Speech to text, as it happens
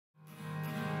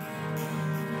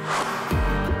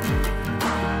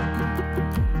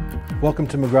Welcome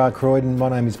to McGrath Croydon. My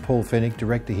name is Paul Fenech,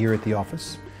 Director here at the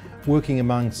office, working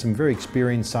among some very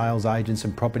experienced sales agents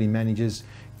and property managers,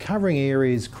 covering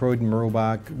areas Croydon,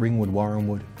 Mooroolbark, Ringwood,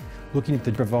 Warranwood, looking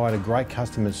to provide a great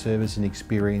customer service and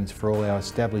experience for all our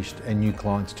established and new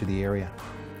clients to the area.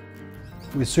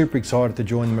 We're super excited to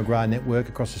join the McGrath network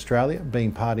across Australia,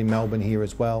 being part in Melbourne here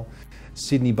as well.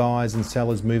 Sydney buyers and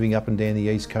sellers moving up and down the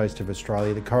east coast of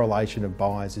Australia. The correlation of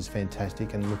buyers is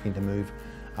fantastic and looking to move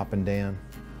up and down.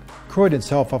 Croydon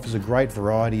itself offers a great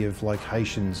variety of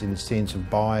locations in the sense of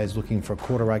buyers looking for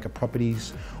quarter-acre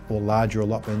properties or larger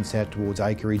allotments out towards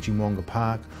acreage in Wonga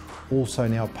Park. Also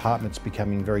now apartments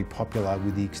becoming very popular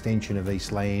with the extension of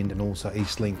East Land and also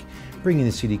Eastlink, bringing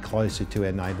the city closer to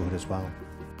our neighbourhood as well.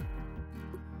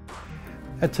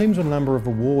 Our team's won a number of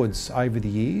awards over the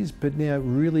years, but now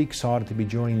really excited to be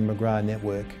joining the McGrath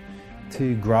network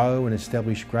to grow and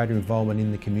establish greater involvement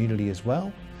in the community as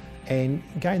well, and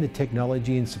gain the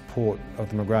technology and support of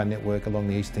the McGrath network along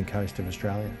the eastern coast of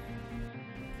Australia.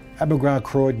 At McGrath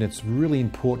Croydon, it's really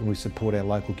important we support our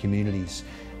local communities.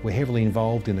 We're heavily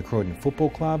involved in the Croydon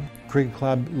Football Club, Cricket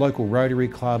Club, local Rotary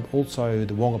Club, also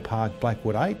the Wonga Park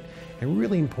Blackwood 8, and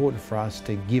really important for us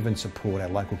to give and support our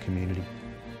local community.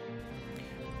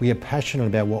 We are passionate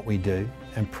about what we do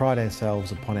and pride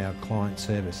ourselves upon our client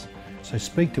service, so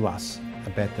speak to us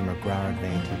about the McGrath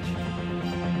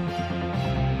advantage.